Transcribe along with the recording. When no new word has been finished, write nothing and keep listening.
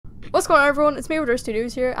What's going on, everyone? It's me, Overdrive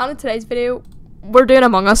Studios here, and in today's video, we're doing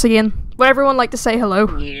Among Us again. Would everyone like to say hello?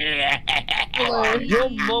 Hello. Your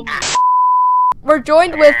mum. We're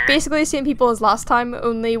joined with basically the same people as last time,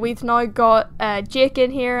 only we've now got Jake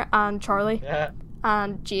in here, and Charlie,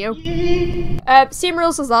 and Gio. Same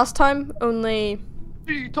rules as last time, only...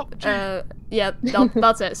 yeah,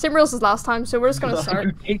 that's it. Same rules as last time, so we're just gonna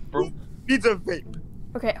start.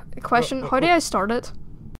 Okay, question, how do I start it?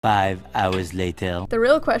 5 hours later. The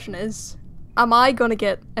real question is, am I gonna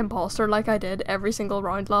get imposter like I did every single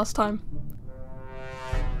round last time?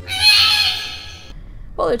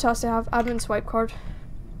 What other tasks do I have? Admin swipe card.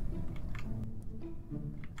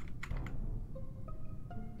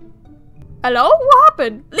 Hello? What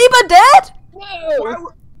happened? Liba dead?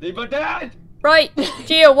 Whoa! Liba dead! Right,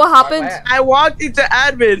 Gio, what happened? I walked into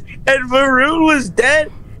admin and Maroon was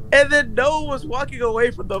dead, and then Noah was walking away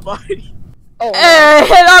from the body. Oh,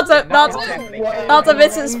 that's a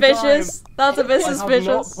bit suspicious. That's a bit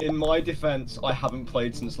suspicious. In my defense, I haven't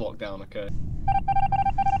played since lockdown, okay?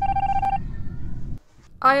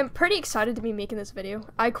 I am pretty excited to be making this video.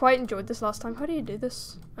 I quite enjoyed this last time. How do you do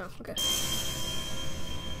this? Oh, okay.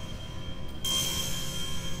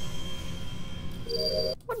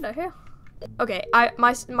 What the hell? Okay,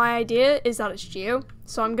 my idea is that it's Gio,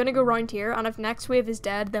 so I'm gonna go round here, and if next wave is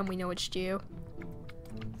dead, then we know it's Gio.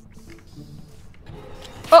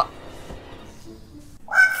 Oh!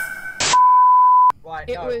 Right,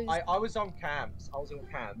 I was on cams.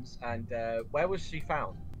 And where was she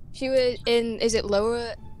found? She was in, is it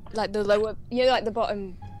lower, like the lower, you know, like the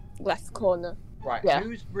bottom left corner. Right, yeah.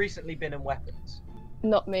 Who's recently been in weapons?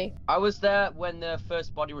 Not me. I was there when the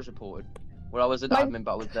first body was reported. Well, I was an admin,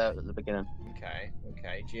 but I was there at the beginning. Okay,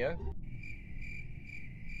 Gio?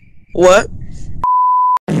 What?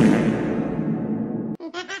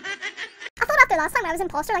 I thought after last time I was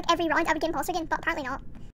imposter, like every round I would get imposter again, but apparently not.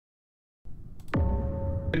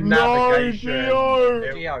 Navigation.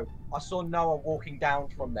 Gio, I saw Noah walking down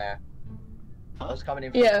from there. I was coming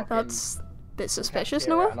in from Yeah, that's a bit suspicious,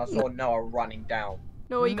 cafeteria, Noah. And I saw Noah running down.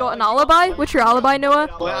 Noah, you got an alibi? What's your alibi, Noah?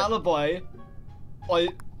 My alibi, I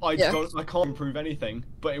Yeah. can't improve anything,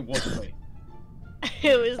 but it wasn't me.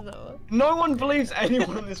 It was Noah. No one believes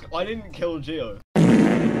anyone in this. I didn't kill Gio.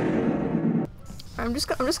 I'm just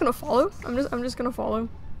gonna follow. I'm just gonna follow.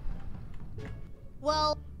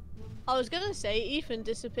 Well, I was gonna say Ethan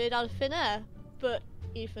disappeared out of thin air, but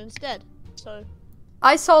Ethan's dead, so...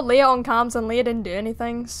 I saw Leah on cams and Leah didn't do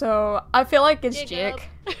anything, so I feel like it's Jake.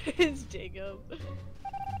 It's Jacob.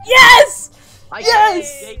 Yes! I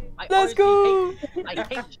Yes! hate you. Let's go! I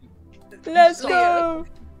hate you. Let's go!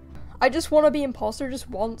 I just want to be imposter just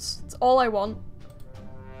once. It's all I want.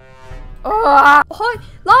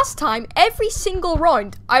 Last time, every single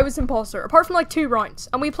round, I was imposter, apart from like 2 rounds.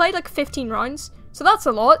 And we played like 15 rounds, so that's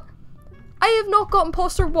a lot. I have not got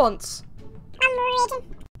imposter once. I'm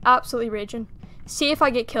raging. Absolutely raging. See if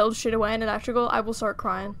I get killed straight away in electrical, I will start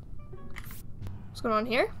crying. What's going on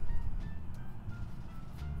here?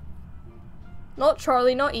 Not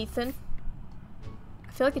Charlie, not Ethan.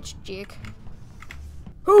 I feel like it's Jake.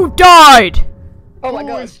 Who died? Oh my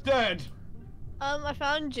god. Who is dead? I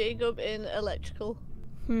found Jacob in electrical.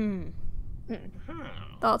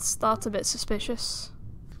 That's a bit suspicious.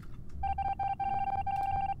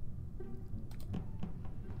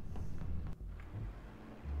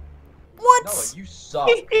 What? Noah, you suck.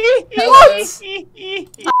 What?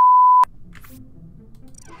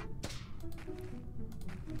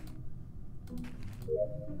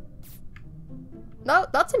 No,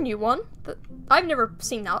 that's a new one. I've never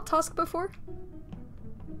seen that task before.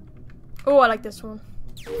 Oh, I like this one.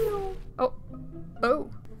 Oh.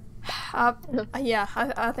 Yeah,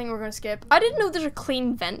 I think we're gonna skip. I didn't know there's a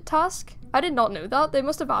clean vent task. I did not know that. They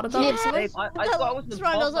must have added that recently. I thought I was an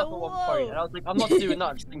Right, I was imposter like, for one point, and I was like, I'm not doing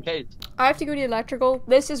that just in case. I have to go to electrical.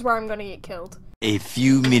 This is where I'm gonna get killed. A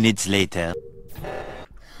few minutes later.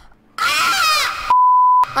 I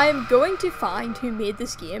am going to find who made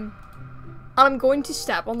this game, and I'm going to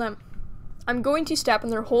step on them. I'm going to step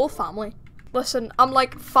on their whole family. Listen, I'm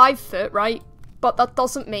like 5 foot, right? But that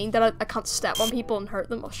doesn't mean that I can't step on people and hurt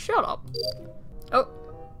them. Oh, shut up. Oh.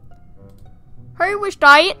 Who was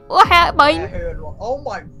dying? What happened? Oh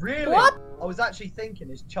my, really? What? I was actually thinking,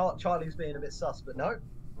 is Charlie's being a bit sus, but no.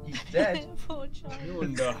 He's dead. Poor Charlie. You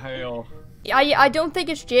in the hell? I don't think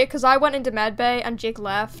it's Jake, because I went into medbay and Jake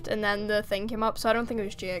left, and then the thing came up, so I don't think it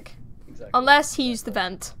was Jake. Exactly. Unless he used the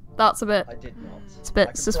vent. That's a bit... I did not. It's a bit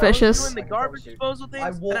I suspicious. Doing the garbage disposal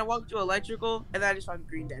things, and I walked to electrical, and then I just found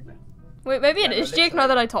green dead man. Wait, maybe it is Jake now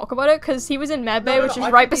that I talk about it, because he was in medbay, No, which is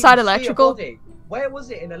I right didn't beside even see a electrical. body. Where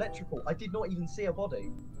was it in electrical? I did not even see a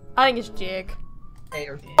body. I think it's Jake.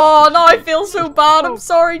 Oh no, I feel so bad. I'm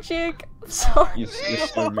sorry, Jake. I'm sorry. You're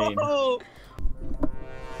so mean.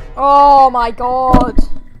 Oh my god.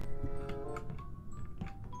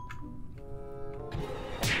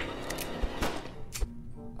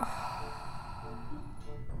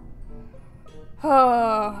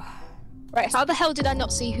 Right, how the hell did I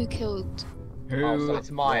not see who killed? Who? Oh, so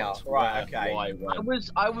it's Maya. What, Right, where, okay. Why, when?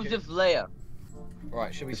 I was with Leia.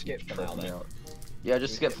 Right, should we skip for now then? Yeah,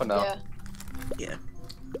 just skip for now. Yeah.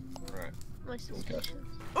 Right. My suspicions.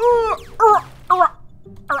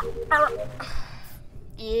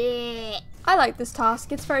 Yeah. I like this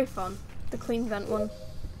task. It's very fun. The clean vent one.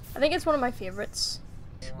 I think it's one of my favorites.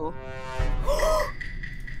 Cool.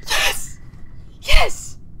 Yes!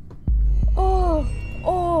 Yes! Oh,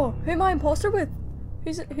 oh, who am I imposter with?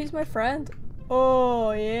 Who's my friend?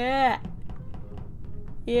 Oh, yeah.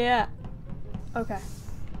 Yeah. Okay.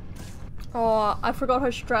 Oh, I forgot how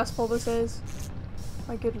stressful this is.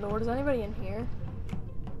 My good lord, is anybody in here?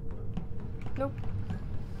 Nope.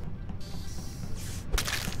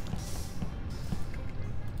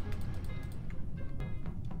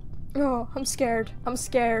 Oh, I'm scared. I'm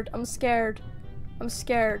scared. I'm scared. I'm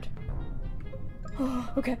scared.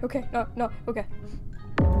 Oh, okay, okay, no, okay.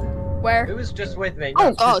 Where? Who was just with me? Oh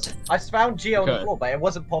No, god. I found Geo on the Okay. floor, but it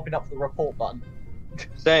wasn't popping up the report button.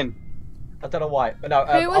 Same. I don't know why. But no,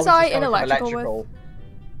 Who was I just in coming from electrical with?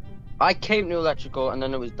 I came to electrical and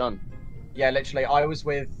then it was done. Yeah, literally, I was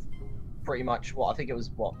with pretty much what I think it was.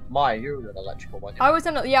 What Maya, you were in electrical, weren't you? I was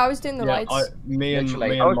in. Yeah, I was doing the Yeah, lights. me and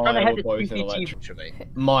Literally. I was trying to Maya head were to both in CCTV. electrical.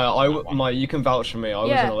 Literally. Maya, you can vouch for me. I was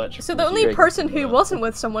in Yeah. electrical. So the only too. person who wasn't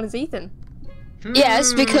with someone is Ethan.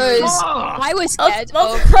 Yes, because Ah! I was scared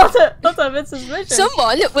That's a bit suspicious.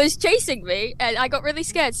 someone was chasing me, and I got really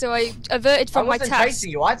scared, so I averted I from my wasn't task. chasing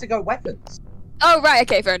you. I had to go weapons. Oh right,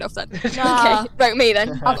 okay, fair enough then. Nah. Okay, right, me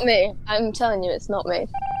then. Not me. I'm telling you, it's not me.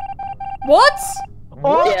 What?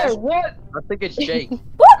 Oh, Yeah. what? I think it's Jake. I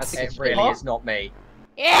What? think It it's really Jake. is not me.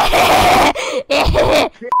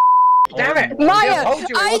 Oh, Damn it! Maya, I told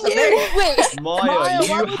you it I wasn't knew. me. Wait, Maya,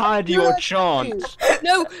 you had your chance.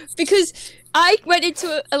 no, because I went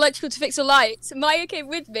into electrical to fix the lights. Maya came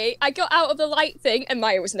with me. I got out of the light thing, and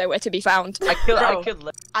Maya was nowhere to be found. I killed Bro.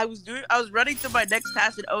 Leia. I was running to my next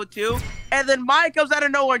task in O2, and then Maya comes out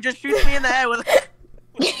of nowhere and just shoots me in the head with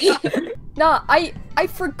Nah, I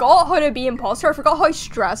forgot how to be imposter. I forgot how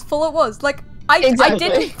stressful it was. Like I Exactly.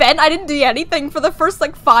 didn't vent. I didn't do anything for the first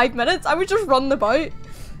like 5 minutes. I was just running about.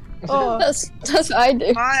 Oh. That's what I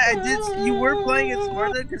do. Maya, you were playing it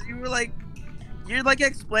smarter because you were like, your like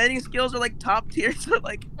explaining skills are like top tier, so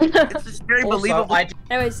like it's just very Also, believable.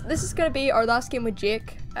 Anyways, this is gonna be our last game with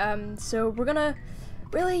Jake. So we're gonna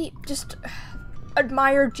really just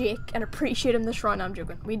admire Jake and appreciate him this round. I'm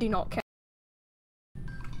joking. We do not care.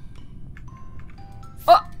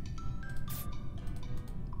 Oh!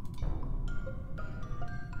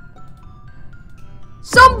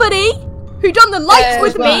 Somebody who done the lights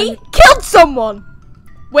with me killed someone!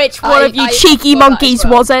 Which one of you I cheeky saw that as monkeys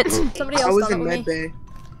well. was it? Somebody else I was done in it with med me. bay.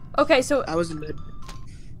 Okay, so I was in med.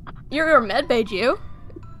 you're a med bay, you?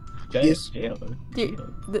 Yes. Yeah.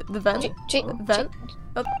 The vent? Jake, Vent?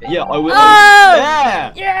 Yeah, I was. Oh!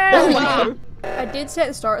 Yeah. Yeah! Oh my god. I did say at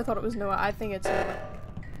the start I thought it was Noah. I think it's Noah.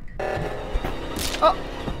 Oh!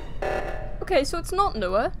 Okay, so it's not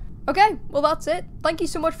Noah. Okay, well that's it. Thank you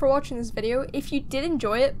so much for watching this video. If you did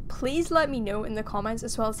enjoy it, please let me know in the comments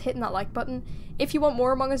as well as hitting that like button. If you want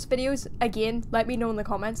more Among Us videos, again, let me know in the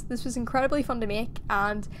comments. This was incredibly fun to make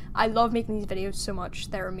and I love making these videos so much.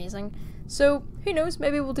 They're amazing. So, who knows,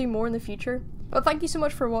 maybe we'll do more in the future. But thank you so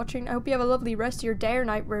much for watching. I hope you have a lovely rest of your day or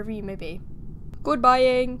night wherever you may be.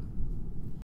 Goodbying!